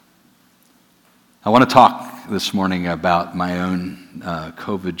I want to talk this morning about my own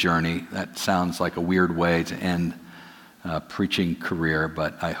COVID journey. That sounds like a weird way to end a preaching career,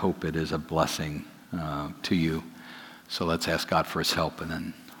 but I hope it is a blessing to you. So let's ask God for his help, and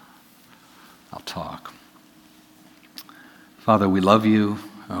then I'll talk. Father, we love you.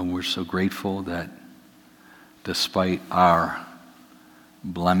 We're so grateful that despite our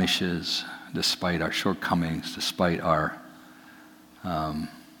blemishes, despite our shortcomings, despite our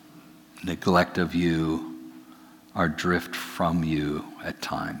neglect of you, our drift from you at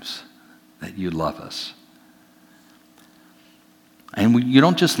times, that you love us. And you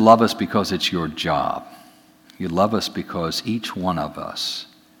don't just love us because it's your job. You love us because each one of us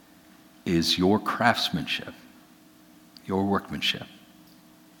is your craftsmanship, your workmanship.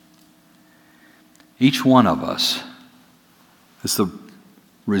 Each one of us is the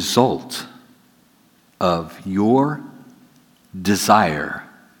result of your desire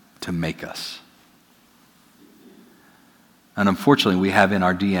to make us. And unfortunately, we have in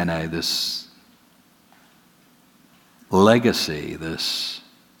our DNA this legacy, this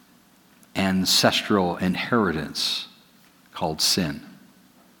ancestral inheritance called sin.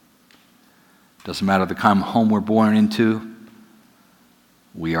 Doesn't matter the kind of home we're born into,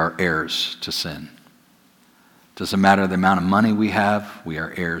 we are heirs to sin. Doesn't matter the amount of money we have, we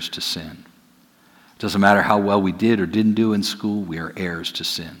are heirs to sin. Doesn't matter how well we did or didn't do in school, we are heirs to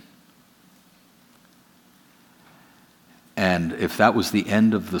sin. And if that was the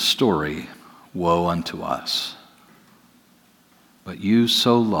end of the story, woe unto us. But you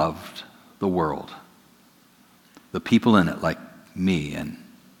so loved the world, the people in it like me and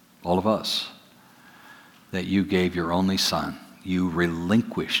all of us, that you gave your only son. You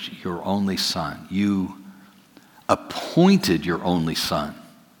relinquished your only son. You appointed your only son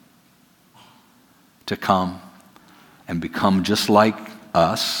to come and become just like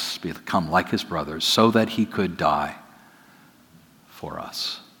us, become like his brothers, so that he could die for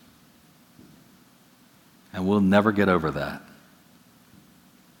us. And we'll never get over that.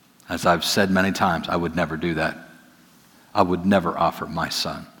 As I've said many times, I would never do that. I would never offer my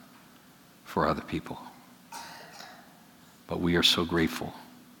son for other people. But we are so grateful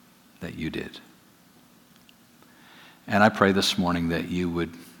that you did. And I pray this morning that you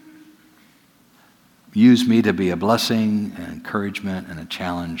would use me to be a blessing, an encouragement, and a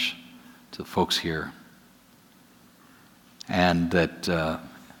challenge to the folks here. And that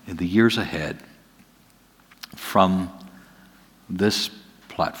in the years ahead, from this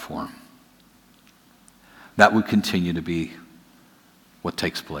platform, that would continue to be what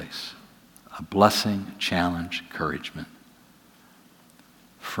takes place. A blessing, challenge, encouragement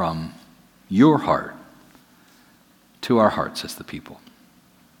from your heart to our hearts as the people.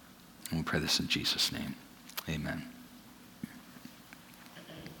 And we pray this in Jesus' name. Amen.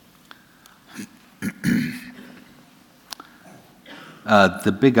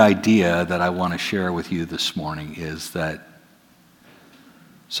 The big idea that I want to share with you this morning is that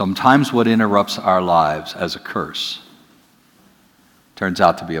sometimes what interrupts our lives as a curse turns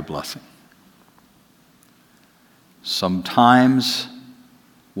out to be a blessing. Sometimes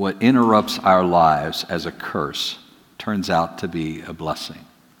what interrupts our lives as a curse turns out to be a blessing.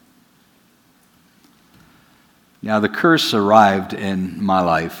 Now, the curse arrived in my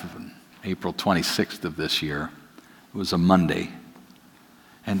life on April 26th of this year. It was a Monday.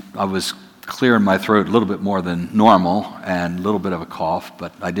 And I was clear in my throat a little bit more than normal and a little bit of a cough,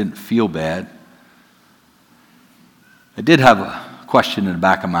 but I didn't feel bad. I did have a question in the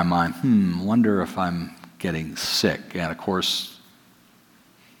back of my mind, wonder if I'm getting sick. And of course,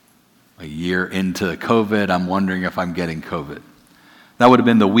 a year into COVID, I'm wondering if I'm getting COVID. That would have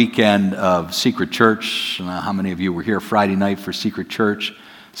been the weekend of Secret Church. How many of you were here Friday night for Secret Church?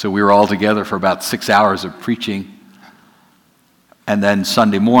 So we were all together for about 6 hours of preaching. And then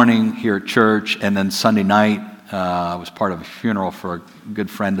Sunday morning here at church, and then Sunday night, I was part of a funeral for a good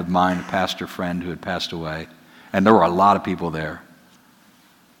friend of mine, a pastor friend who had passed away. And there were a lot of people there.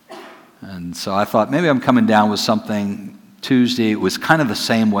 And so I thought, maybe I'm coming down with something. Tuesday, it was kind of the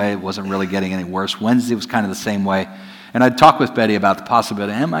same way. It wasn't really getting any worse. Wednesday was kind of the same way. And I'd talk with Betty about the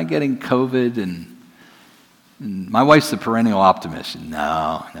possibility, am I getting COVID? And my wife's the perennial optimist.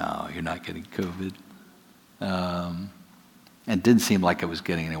 No, you're not getting COVID. And it didn't seem like it was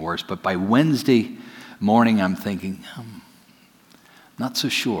getting any worse. But by Wednesday morning, I'm thinking, I'm not so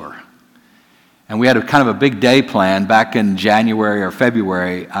sure. And we had a kind of a big day planned. Back in January or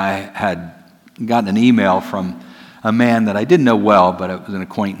February, I had gotten an email from a man that I didn't know well, but it was an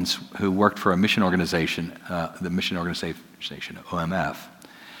acquaintance who worked for a mission organization, the mission organization OMF.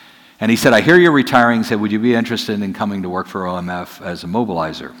 And he said, I hear you're retiring. He said, would you be interested in coming to work for OMF as a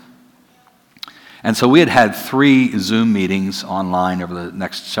mobilizer? And so we had had 3 Zoom meetings online over the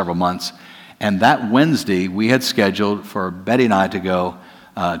next several months. And that Wednesday, we had scheduled for Betty and I to go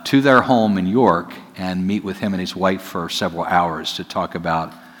to their home in York and meet with him and his wife for several hours to talk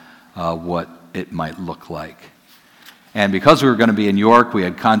about what it might look like. And because we were going to be in York, we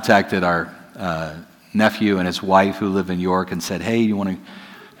had contacted our nephew and his wife who live in York and said, hey, you want to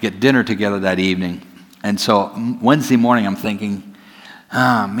get dinner together that evening? And so Wednesday morning, I'm thinking,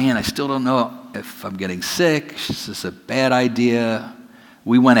 man, I still don't know if I'm getting sick. Is this a bad idea?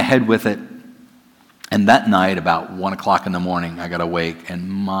 We went ahead with it. And that night, about 1 o'clock in the morning, I got awake, and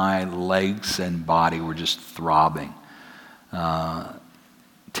my legs and body were just throbbing.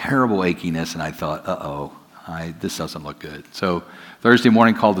 Terrible achiness, and I thought, this doesn't look good. So Thursday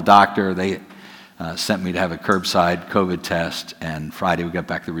morning, called the doctor. They sent me to have a curbside COVID test, and Friday we got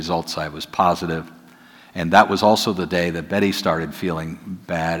back the results. I was positive. And that was also the day that Betty started feeling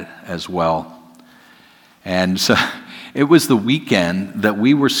bad as well. And so it was the weekend that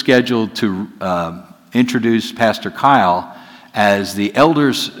we were scheduled to introduce Pastor Kyle as the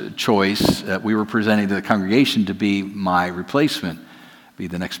elder's choice that we were presenting to the congregation to be my replacement, be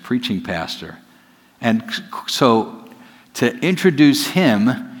the next preaching pastor. And so to introduce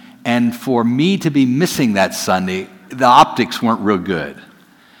him and for me to be missing that Sunday, the optics weren't real good.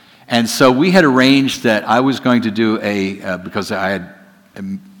 And so we had arranged that I was going to do because I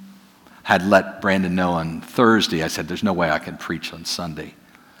had let Brandon know on Thursday, I said, there's no way I can preach on Sunday.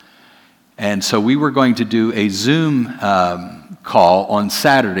 And so we were going to do a Zoom call on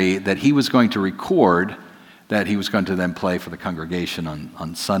Saturday that he was going to record, that he was going to then play for the congregation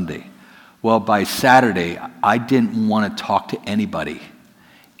on Sunday. Well, by Saturday, I didn't want to talk to anybody,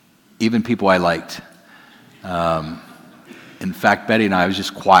 even people I liked. In fact, Betty and I was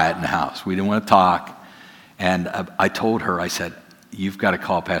just quiet in the house. We didn't want to talk. And I told her, I said, you've got to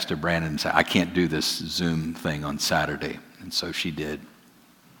call Pastor Brandon and say, I can't do this Zoom thing on Saturday. And so she did.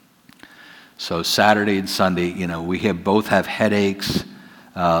 So Saturday and Sunday, we both have headaches,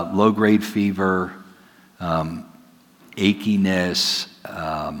 low-grade fever, achiness.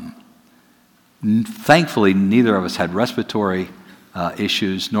 Thankfully, neither of us had respiratory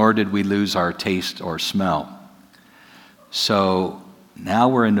issues, nor did we lose our taste or smell. So now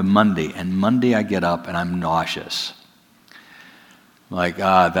we're into Monday, and Monday I get up and I'm nauseous. Like,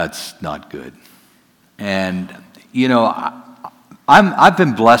 that's not good. And, I've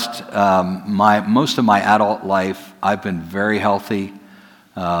been blessed. Most of my adult life, I've been very healthy.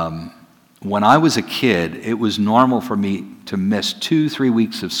 When I was a kid, it was normal for me to miss 2-3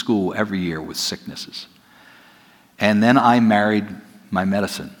 weeks of school every year with sicknesses. And then I married my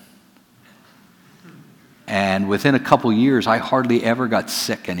medicine. And within a couple years, I hardly ever got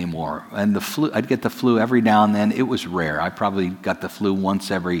sick anymore. And the flu, I'd get the flu every now and then. It was rare. I probably got the flu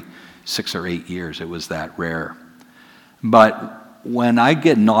once every 6 or 8 years. It was that rare. But when I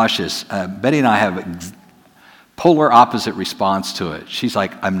get nauseous, Betty and I have a polar opposite response to it. She's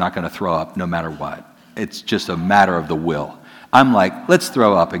like, I'm not going to throw up no matter what. It's just a matter of the will. I'm like, let's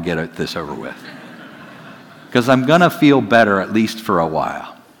throw up and get this over with. Because I'm going to feel better at least for a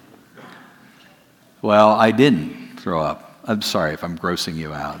while. Well, I didn't throw up. I'm sorry if I'm grossing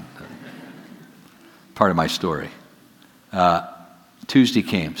you out. Part of my story. Tuesday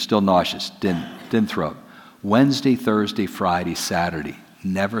came, still nauseous, didn't throw up. Wednesday, Thursday, Friday, Saturday,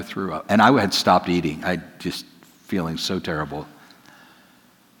 never threw up. And I had stopped eating. I just feeling so terrible.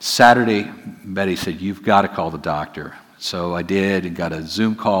 Saturday, Betty said, you've got to call the doctor. So I did and got a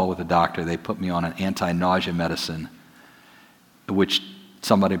Zoom call with the doctor. They put me on an anti-nausea medicine, which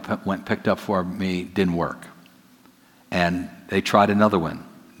somebody picked up for me, didn't work. And they tried another one,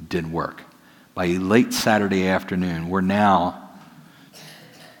 didn't work. By late Saturday afternoon, we're now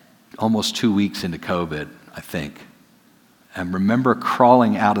almost 2 weeks into COVID, I think. And remember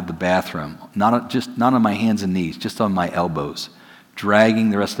crawling out of the bathroom, not on my hands and knees, just on my elbows, dragging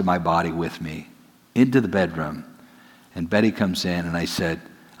the rest of my body with me into the bedroom. And Betty comes in and I said,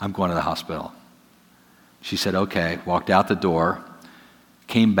 I'm going to the hospital. She said, okay, walked out the door,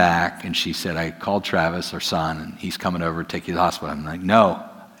 came back, and she said, I called Travis, our son, and he's coming over to take you to the hospital. I'm like, no,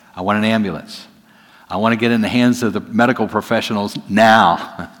 I want an ambulance. I want to get in the hands of the medical professionals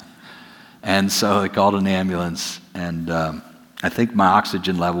now. And so they called an ambulance, and I think my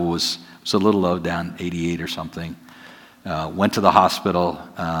oxygen level was a little low, down 88 or something. Went to the hospital.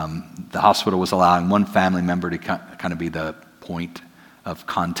 The hospital was allowing one family member to kind of be the point of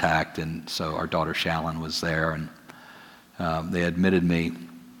contact, and so our daughter Shallon was there, and they admitted me.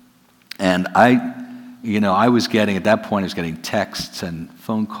 And I was getting, at that point, texts and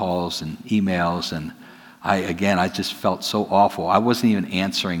phone calls and emails, and I just felt so awful. I wasn't even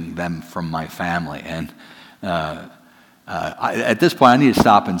answering them from my family. And at this point, I need to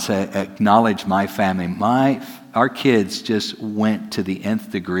stop and acknowledge my family. Our kids just went to the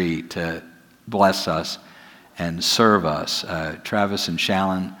nth degree to bless us and serve us. Travis and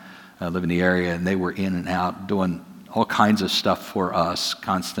Shallon live in the area, and they were in and out doing all kinds of stuff for us,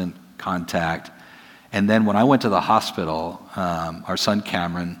 constant contact. And then when I went to the hospital, our son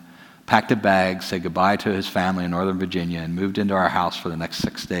Cameron packed a bag, said goodbye to his family in Northern Virginia, and moved into our house for the next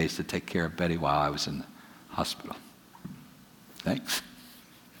 6 days to take care of Betty while I was in the hospital. Thanks.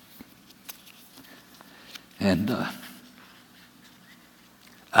 And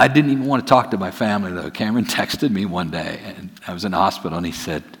I didn't even want to talk to my family, though. Cameron texted me one day, and I was in the hospital, and he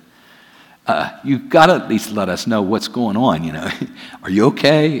said, you've got to at least let us know what's going on, Are you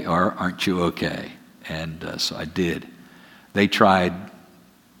okay, or aren't you okay? And so I did. They tried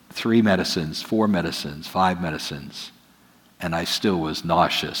 3 medicines, 4 medicines, 5 medicines, and I still was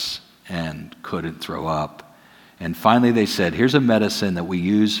nauseous and couldn't throw up. And finally they said, here's a medicine that we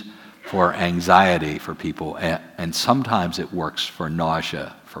use for anxiety for people, and sometimes it works for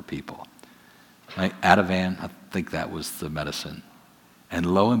nausea for people. Ativan, I think that was the medicine. And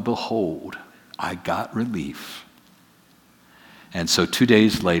lo and behold, I got relief. And so 2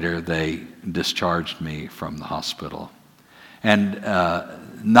 days later, they discharged me from the hospital. And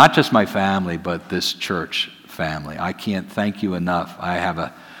not just my family, but this church family. I can't thank you enough. I have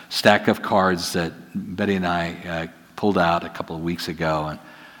a stack of cards that Betty and I pulled out a couple of weeks ago, and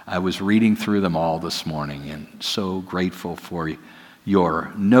I was reading through them all this morning, and so grateful for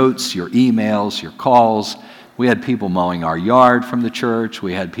your notes, your emails, your calls. We had people mowing our yard from the church.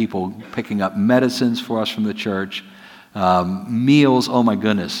 We had people picking up medicines for us from the church. Meals, oh my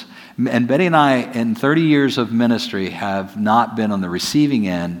goodness. And Betty and I, in 30 years of ministry, have not been on the receiving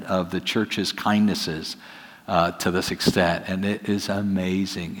end of the church's kindnesses to this extent. And it is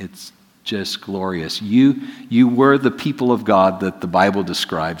amazing. It's just glorious. You were the people of God that the Bible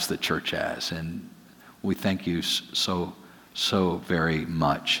describes the church as. And we thank you so very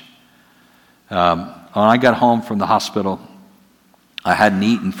much. When I got home from the hospital, I hadn't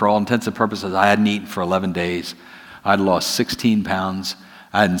eaten, for all intents and purposes, I hadn't eaten for 11 days. I'd lost 16 pounds.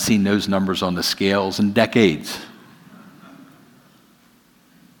 I hadn't seen those numbers on the scales in decades.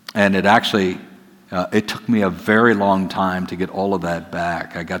 And it actually, it took me a very long time to get all of that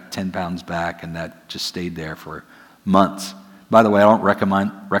back. I got 10 pounds back, and that just stayed there for months. By the way, I don't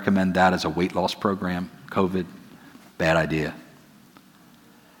recommend that as a weight loss program. COVID, bad idea.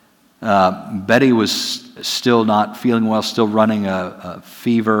 Betty was still not feeling well, still running a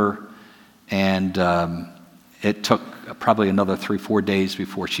fever, and it took probably another 3-4 days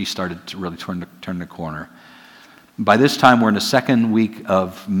before she started to really turn the corner. By this time, we're in the second week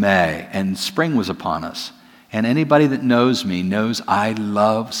of May, and spring was upon us. And anybody that knows me knows I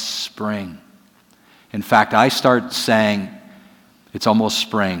love spring. In fact, I start saying it's almost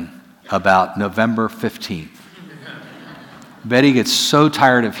spring about November 15th. Betty gets so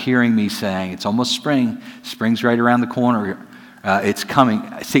tired of hearing me saying, it's almost spring, spring's right around the corner, it's coming.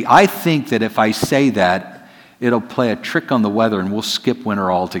 See, I think that if I say that, it'll play a trick on the weather and we'll skip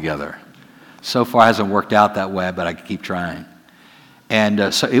winter altogether. So far it hasn't worked out that way, but I can keep trying.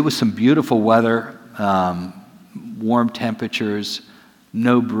 And so it was some beautiful weather, warm temperatures,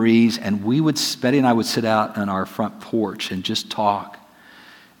 no breeze, and Betty and I would sit out on our front porch and just talk.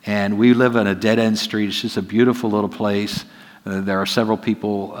 And we live on a dead-end street. It's just a beautiful little place. There are several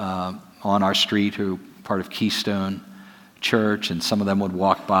people on our street who are part of Keystone Church, and some of them would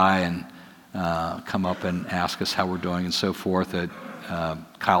walk by and come up and ask us how we're doing and so forth. At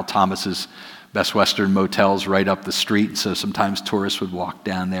Kyle Thomas's Best Western Motels right up the street, so sometimes tourists would walk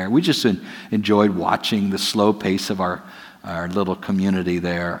down there. We just enjoyed watching the slow pace of our little community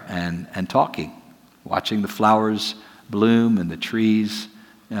there and talking, watching the flowers bloom and the trees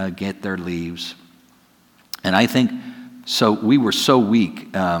get their leaves. And I think, so we were so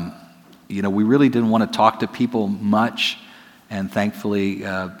weak, we really didn't want to talk to people much, and thankfully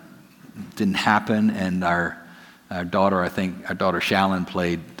didn't happen. And our daughter Shallon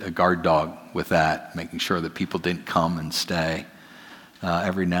played a guard dog with that, making sure that people didn't come and stay.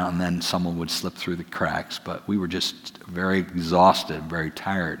 Every now and then someone would slip through the cracks, but we were just very exhausted, very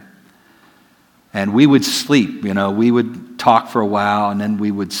tired. And we would sleep, we would talk for a while and then we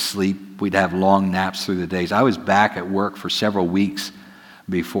would sleep. We'd have long naps through the days. I was back at work for several weeks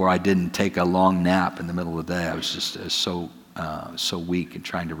before I didn't take a long nap in the middle of the day. I was just so weak and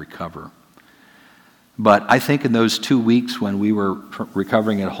trying to recover. But I think in those 2 weeks when we were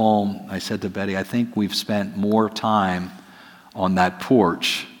recovering at home, I said to Betty, I think we've spent more time on that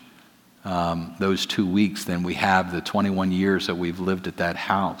porch those 2 weeks than we have the 21 years that we've lived at that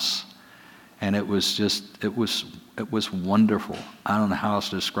house. And it was wonderful. I don't know how else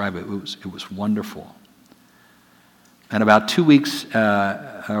to describe it. It was wonderful. And about 2 weeks,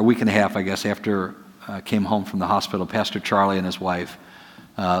 a week and a half, I guess, after I came home from the hospital, Pastor Charlie and his wife,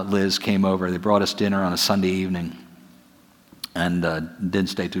 Liz, came over. They brought us dinner on a Sunday evening and didn't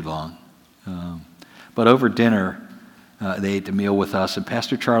stay too long. But over dinner, they ate the meal with us, and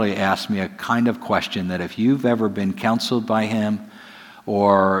Pastor Charlie asked me a kind of question that if you've ever been counseled by him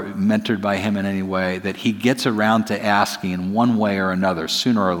or mentored by him in any way, that he gets around to asking in one way or another,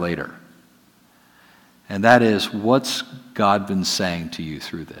 sooner or later. And that is, what's God been saying to you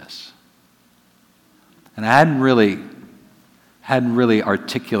through this? And I hadn't really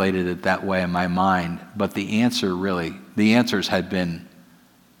articulated it that way in my mind, but the answers had been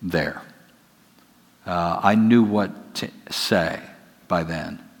there. I knew what to say by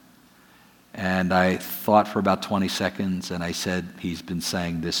then. And I thought for about 20 seconds, and I said, he's been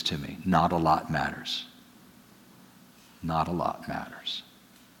saying this to me. Not a lot matters. Not a lot matters.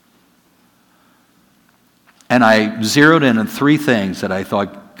 And I zeroed in on 3 things that I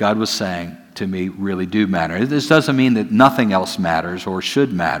thought God was saying to me really do matter. This doesn't mean that nothing else matters or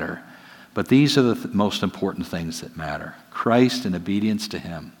should matter, but these are the most important things that matter. Christ and obedience to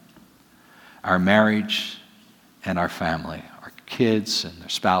him. Our marriage and our family. Our kids and their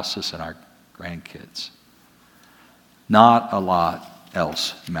spouses and our grandkids. Not a lot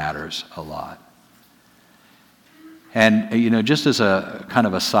else matters a lot. And, just as a kind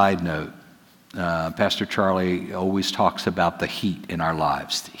of a side note, Pastor Charlie always talks about the heat in our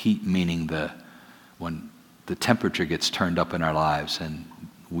lives. The heat meaning when the temperature gets turned up in our lives and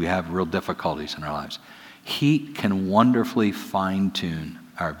we have real difficulties in our lives. Heat can wonderfully fine-tune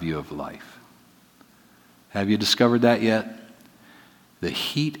our view of life. Have you discovered that yet? The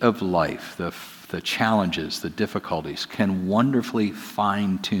heat of life, the challenges, the difficulties can wonderfully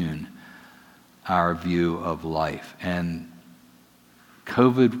fine-tune our view of life. And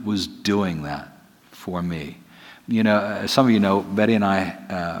COVID was doing that for me. As some of you know, Betty and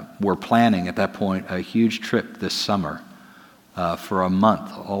I were planning at that point a huge trip this summer for a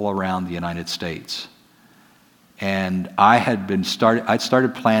month all around the United States. And I'd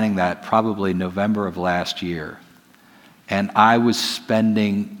started planning that probably November of last year. And I was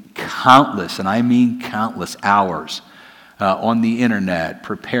spending countless, and I mean countless hours on the internet,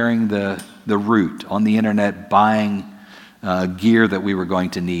 preparing the route, on the internet, buying gear that we were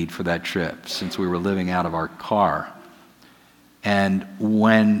going to need for that trip since we were living out of our car. And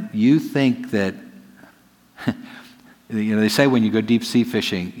when you think that, they say when you go deep sea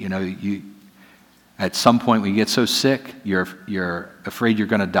fishing, you at some point when you get so sick, you're afraid you're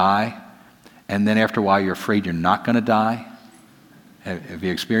going to die. And then after a while, you're afraid you're not going to die. Have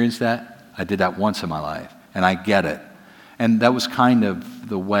you experienced that? I did that once in my life, and I get it. And that was kind of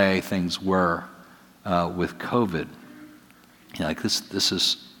the way things were with COVID.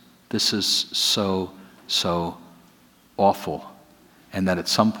 This is so awful, and that at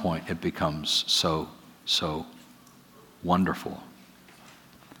some point it becomes so wonderful.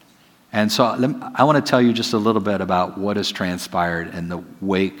 And so I want to tell you just a little bit about what has transpired in the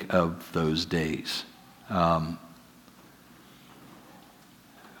wake of those days. One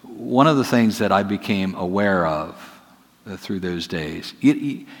of the things that I became aware of through those days,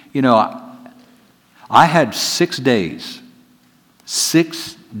 I had 6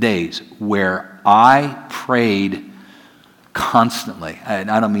 days where I prayed constantly, and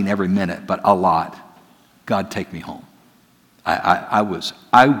I don't mean every minute, but a lot. God, take me home. I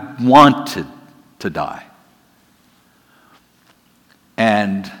wanted to die.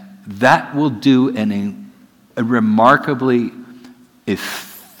 And that will do a remarkably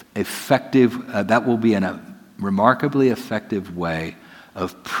effective, that will be in a remarkably effective way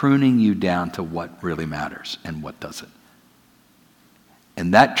of pruning you down to what really matters and what doesn't.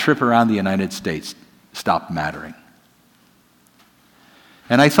 And that trip around the United States stopped mattering.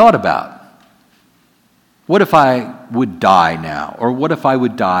 And I thought about, what if I would die now? Or what if I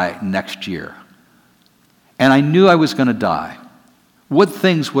would die next year? And I knew I was going to die. What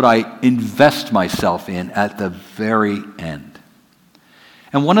things would I invest myself in at the very end?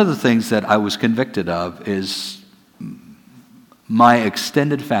 And one of the things that I was convicted of is my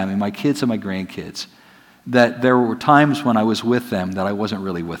extended family, my kids and my grandkids, that there were times when I was with them that I wasn't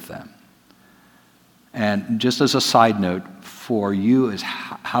really with them. And just as a side note for you is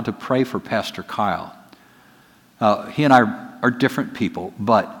how to pray for Pastor Kyle. He and I are different people,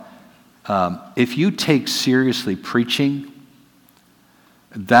 but if you take seriously preaching,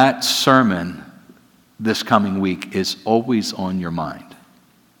 that sermon this coming week is always on your mind.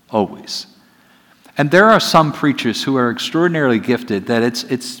 always. And there are some preachers who are extraordinarily gifted that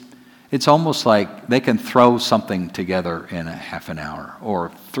it's almost like they can throw something together in a half an hour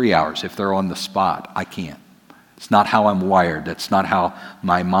or 3 hours if they're on the spot. I can't. It's not how I'm wired. That's not how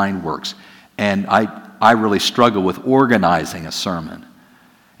my mind works. And I really struggle with organizing a sermon.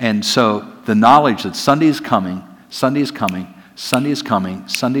 And so the knowledge that Sunday is coming, Sunday is coming, Sunday is coming,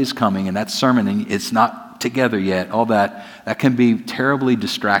 Sunday is coming, and that sermon, and it's not together yet, all that can be terribly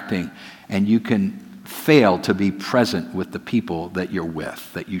distracting, and you can fail to be present with the people that you're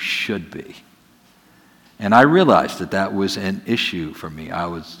with, that you should be. And I realized that was an issue for me. I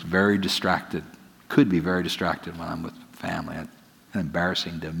was very distracted, could be very distracted when I'm with family. It's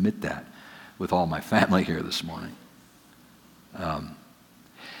embarrassing to admit that with all my family here this morning.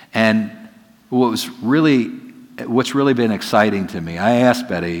 And what's really been exciting to me, I asked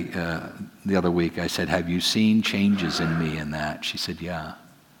Betty the other week, I said, have you seen changes in me in that? She said, yeah.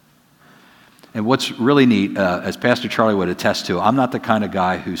 And what's really neat, as Pastor Charlie would attest to, I'm not the kind of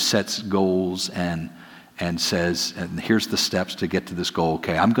guy who sets goals and says, and here's the steps to get to this goal.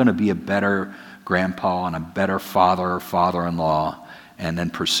 Okay, I'm going to be a better grandpa and a better father or father-in-law, and then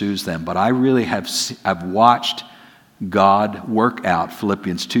pursues them. But I really I've watched God work out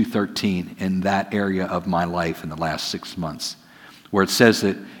Philippians 2:13 in that area of my life in the last 6 months, where it says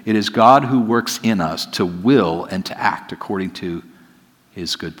that it is God who works in us to will and to act according to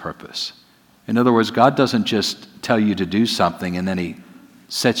his good purpose. In other words, God doesn't just tell you to do something and then he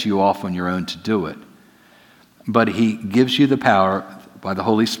sets you off on your own to do it. But he gives you the power by the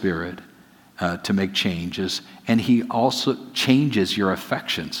Holy Spirit to make changes, and he also changes your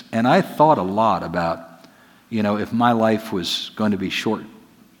affections. And I thought a lot about, if my life was going to be short,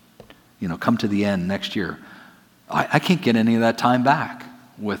 come to the end next year, I can't get any of that time back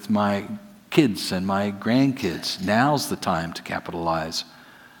with my kids and my grandkids. Now's the time to capitalize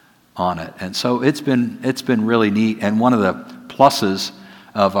on it. And so it's been really neat. And one of the pluses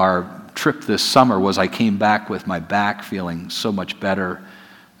of our trip this summer was I came back with my back feeling so much better,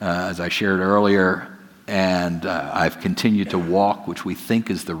 as I shared earlier. And I've continued to walk, which we think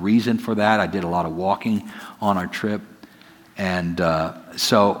is the reason for that. I did a lot of walking on our trip. And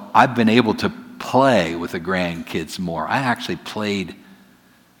so I've been able to play with the grandkids more. I actually played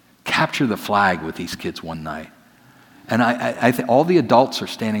capture the flag with these kids one night. And I think all the adults are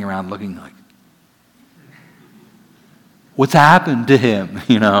standing around looking like, what's happened to him,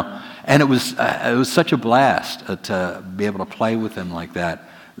 And it was such a blast to be able to play with him like that,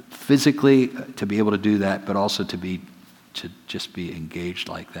 physically to be able to do that, but also to just be engaged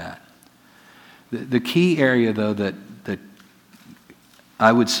like that. The key area, though, that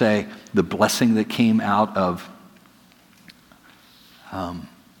I would say the blessing that came out of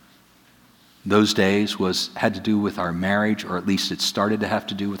those days had to do with our marriage, or at least it started to have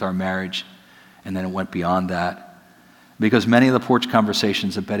to do with our marriage, and then it went beyond that. Because many of the porch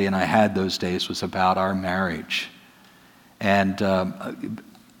conversations that Betty and I had those days was about our marriage. And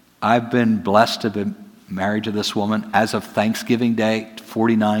I've been blessed to be married to this woman as of Thanksgiving Day,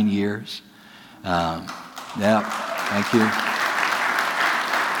 49 years. Yeah, thank you.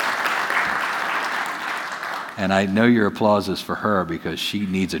 And I know your applause is for her because she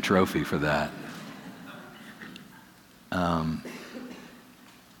needs a trophy for that.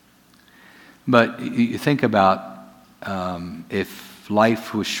 But you think about if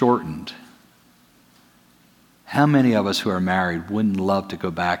life was shortened, how many of us who are married wouldn't love to go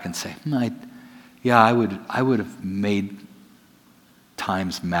back and say, I would have made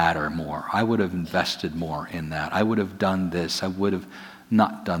times matter more. I would have invested more in that. I would have done this. I would have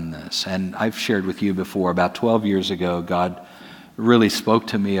not done this. And I've shared with you before, about 12 years ago, God really spoke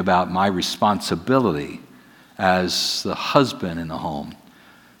to me about my responsibility as the husband in the home,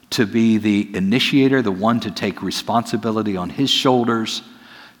 to be the initiator, the one to take responsibility on his shoulders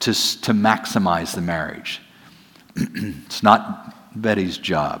to maximize the marriage. It's not Betty's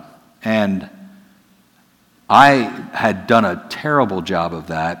job. And I had done a terrible job of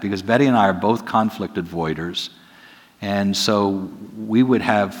that because Betty and I are both conflict avoiders. And so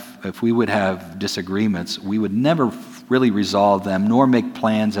if we would have disagreements, we would never really resolve them nor make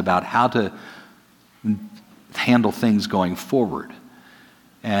plans about how to handle things going forward.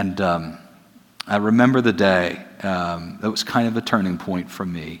 And I remember the day that was kind of a turning point for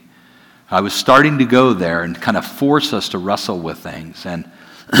me. I was starting to go there and kind of force us to wrestle with things. And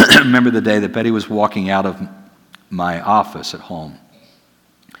I remember the day that Betty was walking out of my office at home.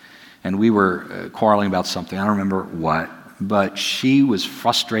 And we were quarreling about something. I don't remember what. But she was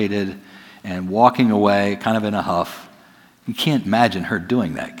frustrated and walking away kind of in a huff. You can't imagine her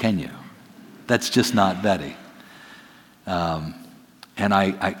doing that, can you? That's just not Betty. And And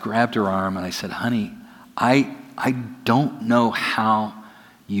I grabbed her arm and I said, honey, I don't know how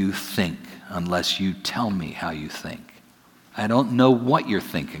you think unless you tell me how you think. I don't know what you're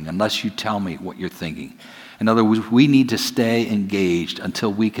thinking unless you tell me what you're thinking. In other words, we need to stay engaged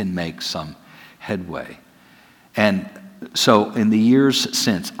until we can make some headway. And so in the years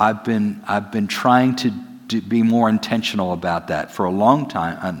since, I've been trying to be more intentional about that. For a long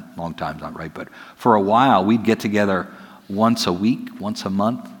time's not right, but for a while, we'd get together once a week, once a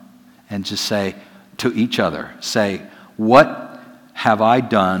month, and just say to each other, what have I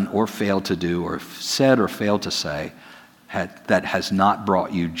done or failed to do or said or failed to say that has not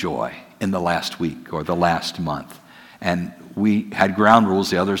brought you joy in the last week or the last month? And we had ground rules.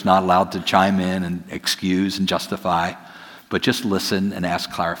 The other's not allowed to chime in and excuse and justify, but just listen and ask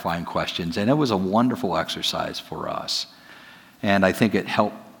clarifying questions. And it was a wonderful exercise for us. And I think it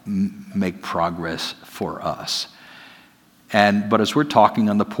helped make progress for us. But as we're talking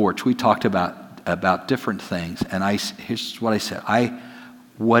on the porch, we talked about different things. And here's what I said.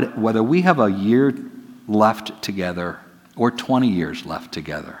 Whether we have a year left together or 20 years left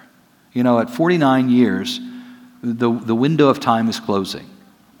together, at 49 years, the window of time is closing.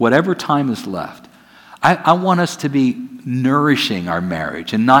 Whatever time is left, I want us to be nourishing our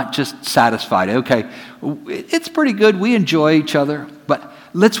marriage and not just satisfied. Okay, it's pretty good. We enjoy each other, but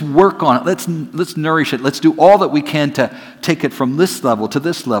let's work on it. Let's nourish it. Let's do all that we can to take it from this level to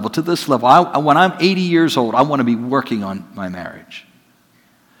this level to this level. When I'm 80 years old, I want to be working on my marriage.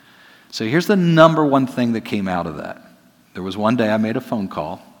 So here's the number one thing that came out of that. There was one day I made a phone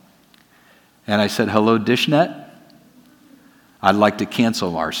call, and I said, hello, DishNet. I'd like to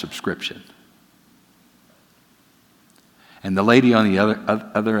cancel our subscription. And the lady on the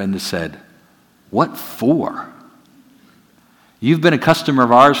other end said, what for? You've been a customer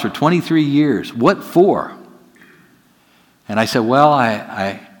of ours for 23 years. What for? And I said, well,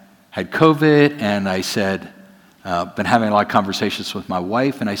 I had COVID, and I said, been having a lot of conversations with my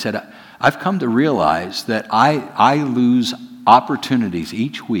wife, and I said, I've come to realize that I lose opportunities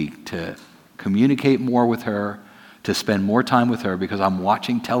each week to communicate more with her, to spend more time with her because I'm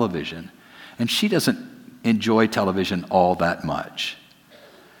watching television, and she doesn't enjoy television all that much.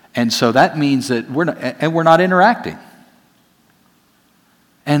 And so that means that we're not interacting.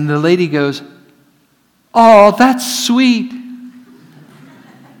 And the lady goes, oh, that's sweet.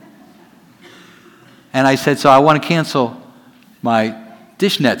 And I said, so I want to cancel my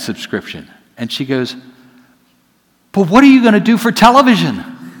DishNet subscription. And she goes, but what are you going to do for television?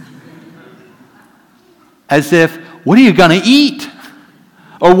 As if, what are you going to eat?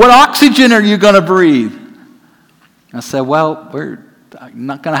 Or what oxygen are you going to breathe? I said, well, we're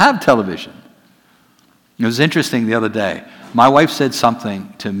not going to have television. It was interesting the other day. My wife said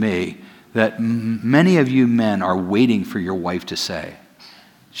something to me that many of you men are waiting for your wife to say.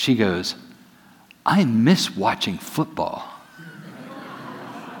 She goes, I miss watching football.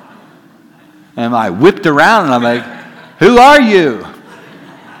 And I whipped around and I'm like, who are you?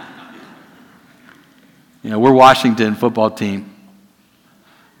 We're Washington football team.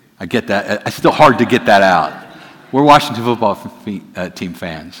 I get that. It's still hard to get that out. We're Washington football team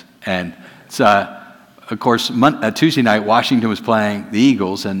fans. And it's, of course, Tuesday night, Washington was playing the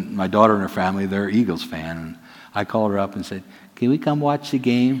Eagles, and my daughter and her family, they're Eagles fan. And I called her up and said, can we come watch the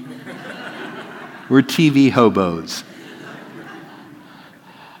game? We're TV hobos.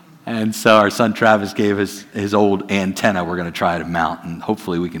 And so our son Travis gave us his old antenna we're going to try to mount, and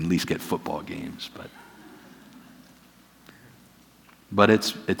hopefully we can at least get football games. But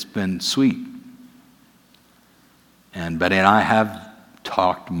it's been sweet. And Betty and I have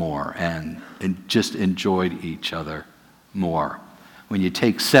talked more and just enjoyed each other more. When you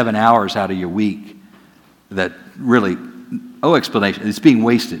take 7 hours out of your week, that really, explanation, it's being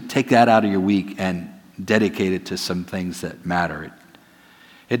wasted. Take that out of your week and dedicate it to some things that matter.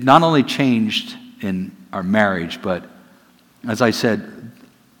 It not only changed in our marriage, but as I said,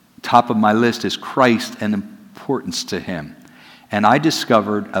 top of my list is Christ and importance to Him. And I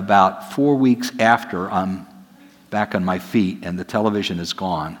discovered about 4 weeks after I'm back on my feet and the television is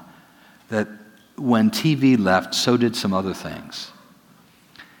gone, that when TV left, so did some other things.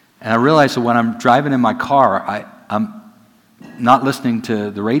 And I realized that when I'm driving in my car, I'm not listening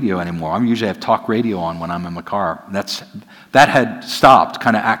to the radio anymore. I usually have talk radio on when I'm in my car. That had stopped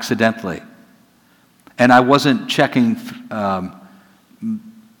kind of accidentally. And I wasn't checking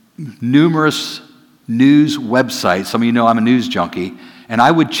numerous news websites. Some of you know I'm a news junkie. And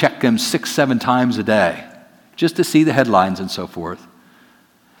I would check them 6-7 times a day just to see the headlines and so forth.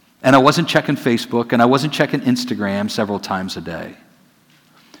 And I wasn't checking Facebook, and I wasn't checking Instagram several times a day.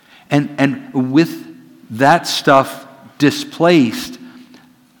 And with that stuff displaced,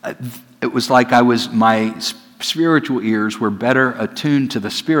 it was like my spiritual ears were better attuned to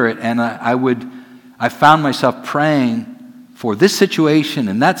the Spirit, and I found myself praying for this situation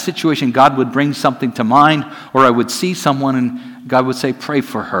and that situation. God would bring something to mind, or I would see someone and God would say, pray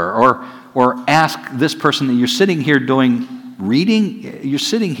for her, or ask this person that you're sitting here doing reading, you're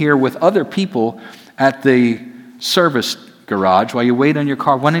sitting here with other people at the service garage while you wait on your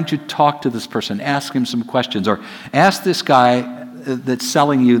car. Why don't you talk to this person, ask him some questions, or ask this guy that's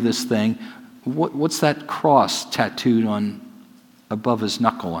selling you this thing, what's that cross tattooed on above his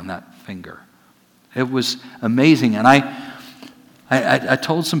knuckle on that finger? It was amazing, and I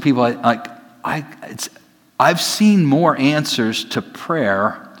told some people I've seen more answers to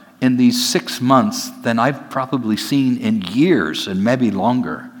prayer in these 6 months than I've probably seen in years and maybe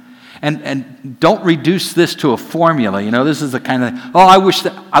longer. And don't reduce this to a formula. This is the kind of, I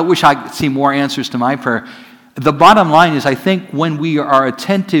wish I could see more answers to my prayer. The bottom line is, I think when we are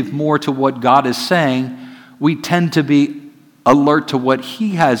attentive more to what God is saying, we tend to be alert to what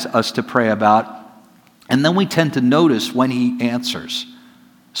He has us to pray about, and then we tend to notice when He answers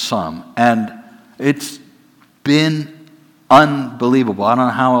some. And it's been unbelievable. I don't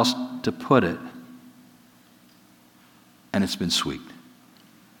know how else to put it. And it's been sweet.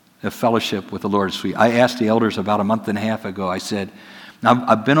 The fellowship with the Lord is sweet. I asked the elders about a month and a half ago, I said, now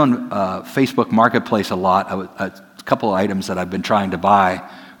I've been on Facebook Marketplace a lot, a couple of items that I've been trying to buy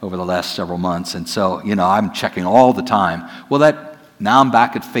over the last several months, and so, I'm checking all the time. Well, now I'm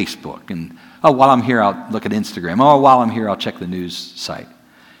back at Facebook, and while I'm here, I'll look at Instagram. While I'm here, I'll check the news site.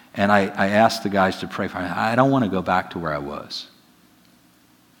 And I asked the guys to pray for me. I don't want to go back to where I was.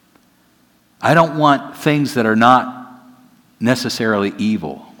 I don't want things that are not necessarily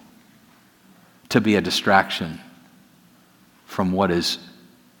evil to be a distraction from what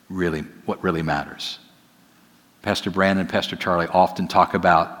really matters. Pastor Brandon and Pastor Charlie often talk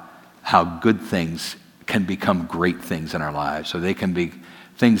about how good things can become great things in our lives. So they can be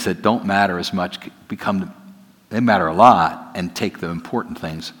things that don't matter as much, they matter a lot, and take the important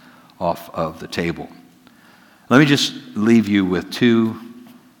things off of the table. Let me just leave you with 2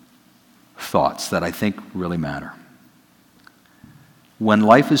 thoughts that I think really matter. When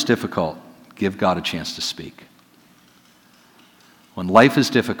life is difficult, give God a chance to speak. When life is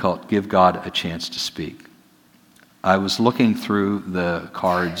difficult, give God a chance to speak. I was looking through the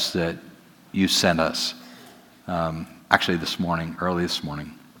cards that you sent us, actually early this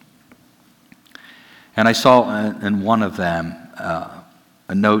morning. And I saw in one of them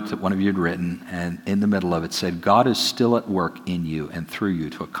a note that one of you had written, and in the middle of it said, God is still at work in you and through you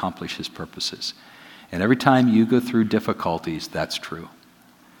to accomplish His purposes. And every time you go through difficulties, that's true.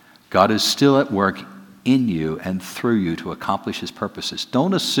 God is still at work in you and through you to accomplish His purposes.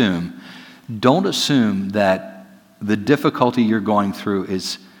 Don't assume that the difficulty you're going through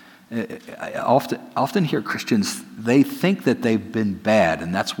is, I often hear Christians, they think that they've been bad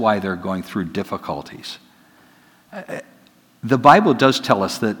and that's why they're going through difficulties. The Bible does tell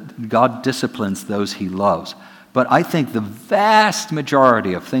us that God disciplines those He loves. But I think the vast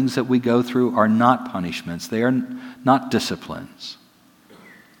majority of things that we go through are not punishments. They are not disciplines.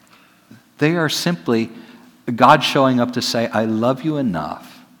 They are simply God showing up to say, I love you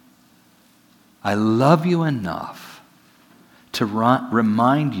enough. I love you enough to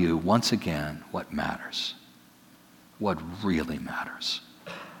remind you once again what matters, what really matters.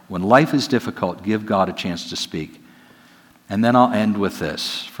 When life is difficult, give God a chance to speak. And then I'll end with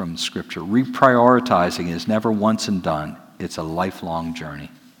this from Scripture. Reprioritizing is never once and done. It's a lifelong journey.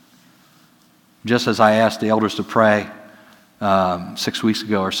 Just as I asked the elders to pray 6 weeks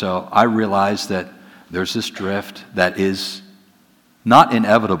ago or so, I realized that there's this drift that is not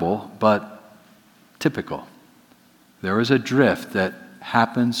inevitable, but typical. There is a drift that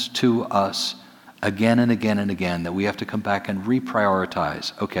happens to us again and again and again that we have to come back and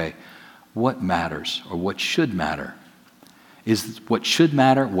reprioritize. Okay, what matters or what should matter? Is what should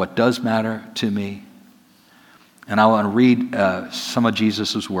matter, what does matter to me? And I want to read some of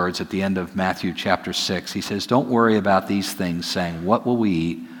Jesus' words at the end of Matthew chapter 6. He says, don't worry about these things, saying, what will we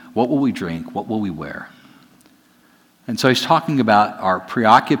eat? What will we drink? What will we wear? And so he's talking about our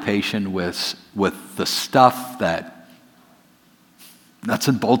preoccupation with the stuff that nuts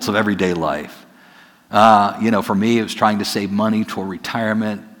and bolts of everyday life. For me, it was trying to save money for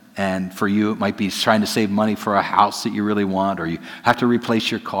retirement. And for you, it might be trying to save money for a house that you really want, or you have to replace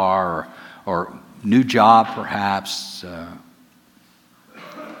your car, or new job perhaps.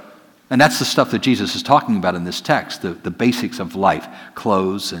 And that's the stuff that Jesus is talking about in this text, the basics of life,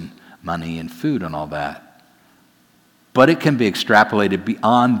 clothes and money and food and all that. But it can be extrapolated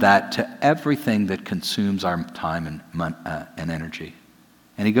beyond that to everything that consumes our time and energy.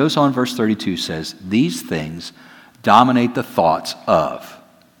 And he goes on, verse 32 says, these things dominate the thoughts of.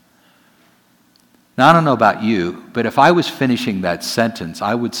 Now, I don't know about you, but if I was finishing that sentence,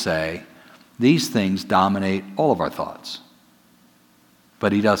 I would say, these things dominate all of our thoughts.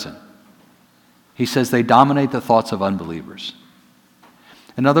 But he doesn't. He says they dominate the thoughts of unbelievers.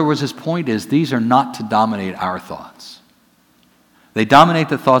 In other words, his point is these are not to dominate our thoughts. They dominate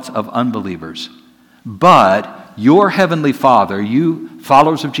the thoughts of unbelievers. But your heavenly Father, you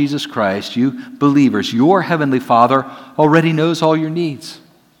followers of Jesus Christ, you believers, your heavenly Father already knows all your needs.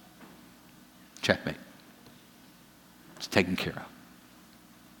 Checkmate. It's taken care of.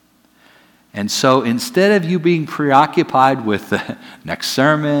 And so instead of you being preoccupied with the next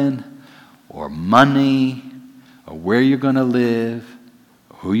sermon or money or where you're going to live,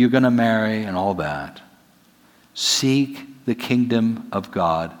 or who you're going to marry and all that, seek the kingdom of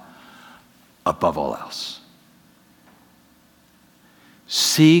God above all else.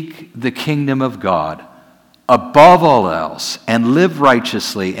 Seek the kingdom of God above all else and live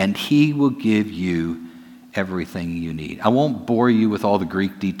righteously, and he will give you everything you need. I won't bore you with all the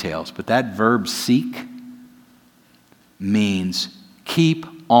Greek details, but that verb seek means keep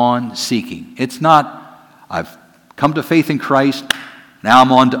on seeking. It's not, I've come to faith in Christ, now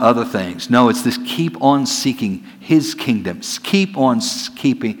I'm on to other things. No, it's this keep on seeking his kingdom. Keep on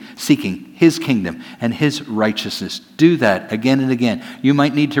seeking his kingdom and his righteousness. Do that again and again. You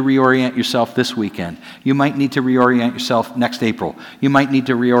might need to reorient yourself this weekend. You might need to reorient yourself next April. You might need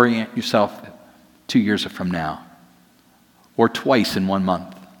to reorient yourself 2 years from now, or twice in 1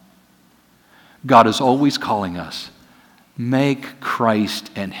 month. God is always calling us, make Christ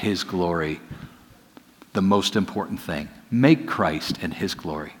and his glory the most important thing. Make Christ and his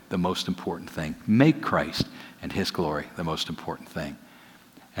glory the most important thing. Make Christ and his glory the most important thing.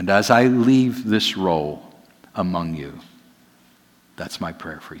 And as I leave this role among you, that's my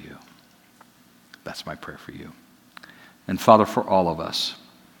prayer for you. That's my prayer for you. And Father, for all of us,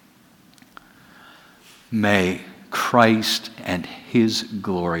 may Christ and his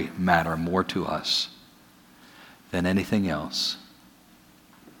glory matter more to us than anything else.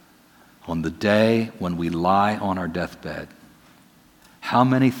 On the day when we lie on our deathbed, how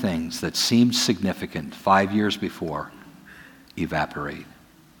many things that seemed significant 5 years before evaporate?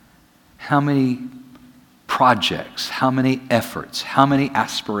 How many projects, how many efforts, how many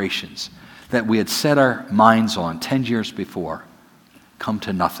aspirations that we had set our minds on 10 years before come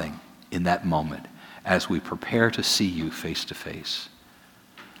to nothing in that moment as we prepare to see you face to face?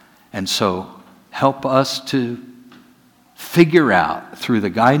 And so help us to figure out through the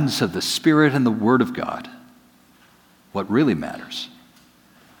guidance of the Spirit and the Word of God what really matters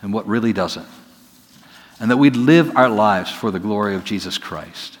and what really doesn't. And that we'd live our lives for the glory of Jesus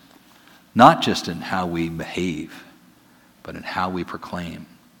Christ, not just in how we behave, but in how we proclaim.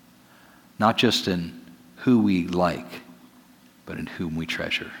 Not just in who we like, but in whom we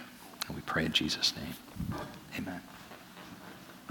treasure. And we pray in Jesus' name. Amen.